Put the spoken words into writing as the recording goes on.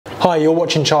Hi, you're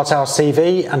watching Chart House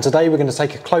TV, and today we're going to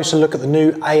take a closer look at the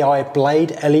new AI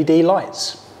Blade LED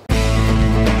lights.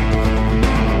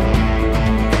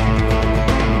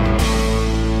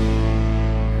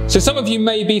 So some of you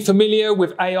may be familiar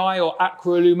with AI or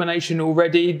Aqua Illumination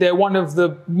already. They're one of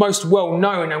the most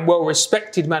well-known and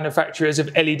well-respected manufacturers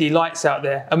of LED lights out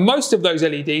there. And most of those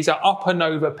LEDs are upper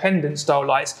nova pendant style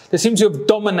lights that seem to have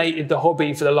dominated the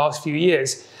hobby for the last few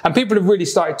years. And people have really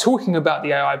started talking about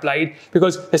the AI Blade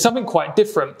because there's something quite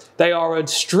different. They are a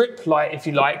strip light, if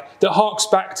you like, that harks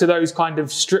back to those kind of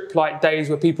strip light days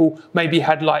where people maybe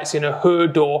had lights in a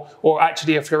hood or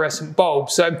actually a fluorescent bulb.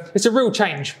 So it's a real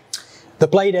change. The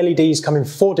Blade LEDs come in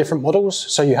 4 different models,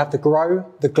 so you have the Grow,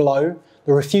 the Glow,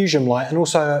 the Refusion light, and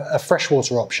also a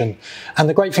freshwater option. And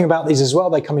the great thing about these as well,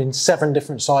 they come in 7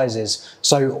 different sizes.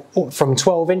 So from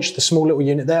 12-inch, the small little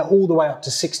unit there, all the way up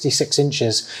to 66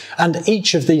 inches. And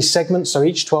each of these segments, so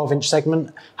each 12-inch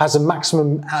segment, has a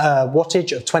maximum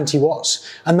wattage of 20 watts.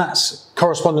 And that's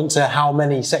correspondent to how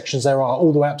many sections there are,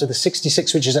 all the way up to the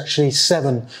 66, which is actually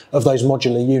 7 of those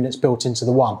modular units built into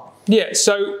the one. Yeah,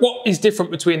 so what is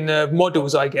different between the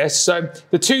models, I guess? So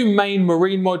the 2 main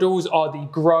marine models are the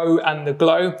Grow and the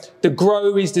Glow. The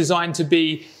Grow is designed to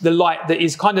be the light that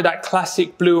is kind of that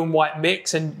classic blue and white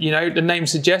mix, and you know, the name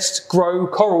suggests grow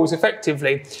corals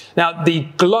effectively. Now the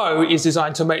Glow is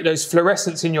designed to make those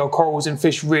fluorescents in your corals and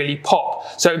fish really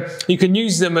pop. So you can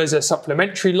use them as a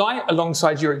supplementary light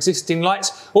alongside your existing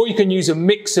lights, or you can use a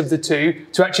mix of the 2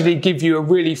 to actually give you a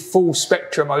really full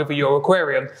spectrum over your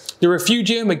aquarium. The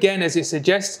Refugium, again, as it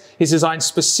suggests, is designed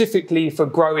specifically for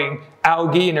growing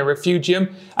algae in a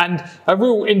refugium, and a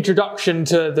real introduction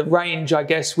to the range, I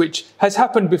guess, which has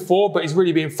happened before but is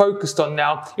really being focused on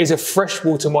now, is a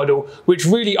freshwater model, which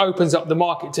really opens up the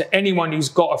market to anyone who's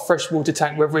got a freshwater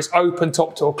tank, whether it's open,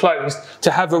 topped or closed,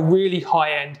 to have a really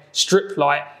high-end strip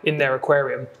light in their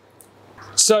aquarium.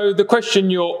 So the question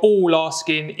you're all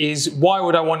asking is, why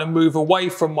would I want to move away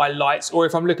from my lights? Or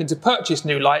if I'm looking to purchase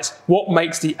new lights, what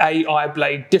makes the AI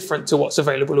Blade different to what's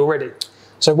available already?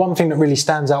 So one thing that really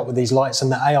stands out with these lights,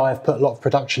 and that AI have put a lot of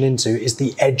production into, is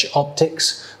the edge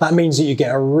optics. That means that you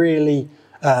get a really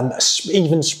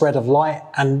even spread of light,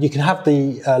 and you can have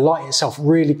the light itself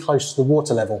really close to the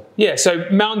water level. Yeah, so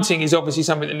mounting is obviously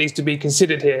something that needs to be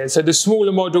considered here. So the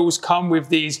smaller models come with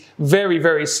these very,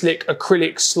 very slick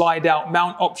acrylic slide out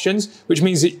mount options, which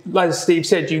means that, as Steve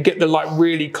said, you get the light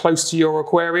really close to your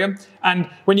aquarium. And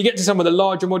when you get to some of the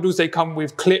larger models, they come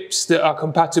with clips that are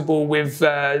compatible with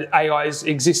AI's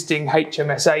existing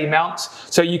HMSA mounts.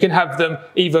 So you can have them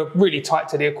either really tight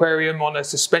to the aquarium on a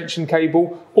suspension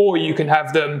cable, or you can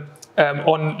have them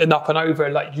on an up and over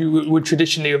like you would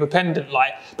traditionally with a pendant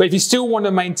light. But if you still want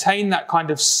to maintain that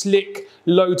kind of slick,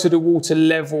 low to the water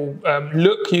level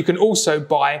look, you can also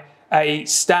buy a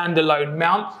standalone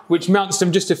mount, which mounts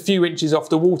them just a few inches off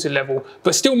the water level,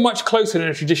 but still much closer than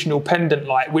a traditional pendant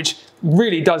light, which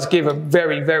really does give a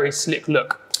very, very slick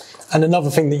look. And another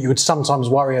thing that you would sometimes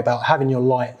worry about having your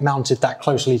light mounted that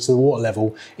closely to the water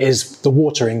level is the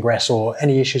water ingress or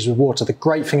any issues with water. The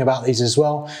great thing about these as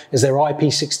well is they're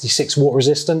IP66 water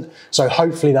resistant. So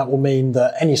hopefully that will mean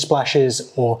that any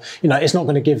splashes or, you know, it's not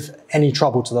going to give any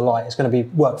trouble to the light. It's going to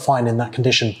work fine in that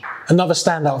condition. Another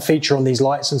standout feature on these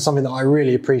lights, and something that I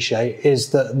really appreciate,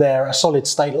 is that they're a solid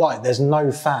state light. There's no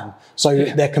fan. So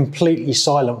they're completely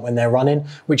silent when they're running,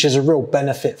 which is a real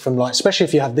benefit from light, especially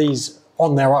if you have these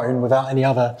on their own without any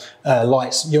other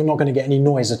lights. You're not going to get any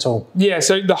noise at all. Yeah,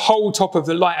 so the whole top of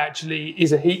the light actually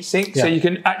is a heat sink, so you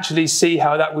can actually see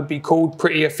how that would be cooled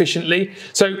pretty efficiently.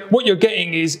 So what you're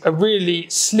getting is a really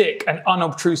slick and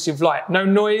unobtrusive light. No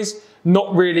noise,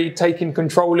 not really taking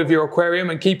control of your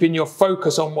aquarium and keeping your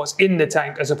focus on what's in the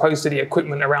tank as opposed to the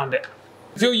equipment around it.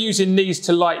 If you're using these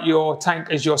to light your tank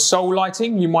as your sole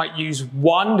lighting, you might use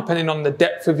one depending on the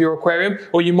depth of your aquarium,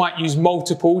 or you might use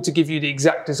multiple to give you the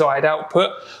exact desired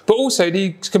output. But also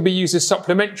these can be used as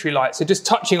supplementary lights. So just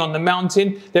touching on the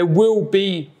mounting, there will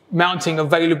be mounting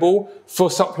available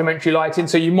for supplementary lighting.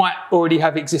 So you might already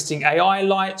have existing AI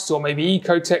lights or maybe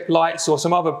Ecotech lights or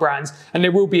some other brands, and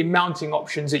there will be mounting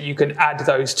options that you can add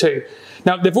those to.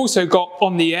 Now they've also got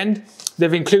on the end,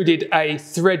 they've included a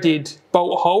threaded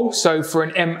bolt hole, so for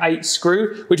an M8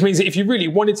 screw, which means that if you really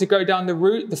wanted to go down the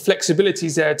route, the flexibility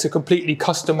is there to completely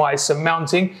customize some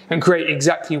mounting and create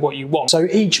exactly what you want. So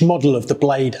each model of the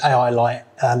Blade AI light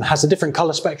has a different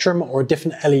color spectrum or a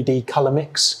different LED color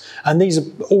mix, and these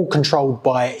are all controlled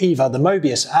by either the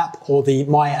Mobius app or the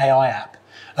My AI app.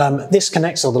 This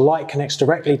connects, or the light connects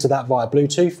directly to that via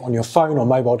Bluetooth on your phone or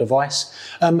mobile device.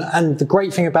 And the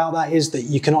great thing about that is that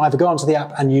you can either go onto the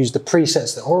app and use the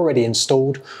presets that are already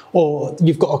installed, or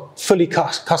you've got a fully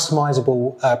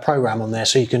customizable program on there,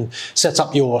 so you can set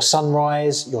up your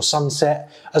sunrise, your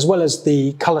sunset, as well as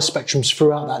the color spectrums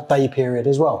throughout that day period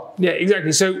as well. Yeah,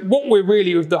 exactly. So what we're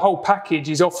really, with the whole package,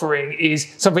 is offering is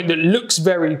something that looks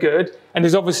very good and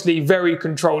is obviously very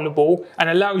controllable and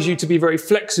allows you to be very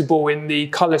flexible in the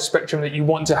color spectrum that you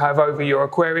want to have over your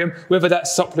aquarium, whether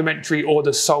that's supplementary or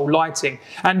the sole lighting.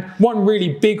 And one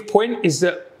really big point is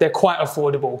that they're quite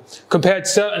affordable compared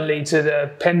certainly to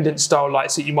the pendant style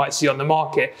lights that you might see on the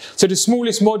market. So the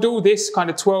smallest model, this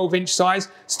kind of 12-inch size,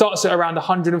 starts at around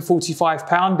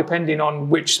 £145 depending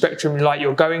on which spectrum light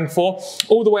you're going for,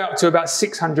 all the way up to about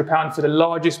 £600 for the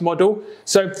largest model.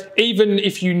 So even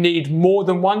if you need more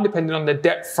than one, depending on the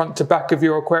depth front to back of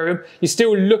your aquarium, you're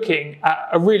still looking at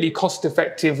a really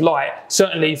cost-effective light,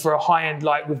 certainly for a high-end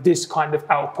light with this kind of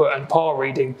output and par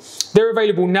reading. They're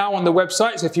available now on the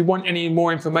website, so if you want any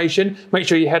more information, make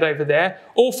sure you head over there,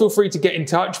 or feel free to get in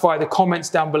touch via the comments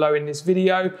down below in this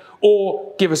video,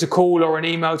 or give us a call or an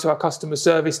email to our customer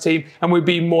service team, and we'd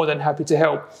be more than happy to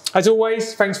help. As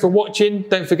always, thanks for watching.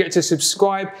 Don't forget to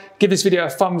subscribe, give this video a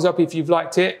thumbs up if you've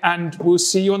liked it, and we'll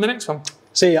see you on the next one.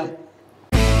 See ya.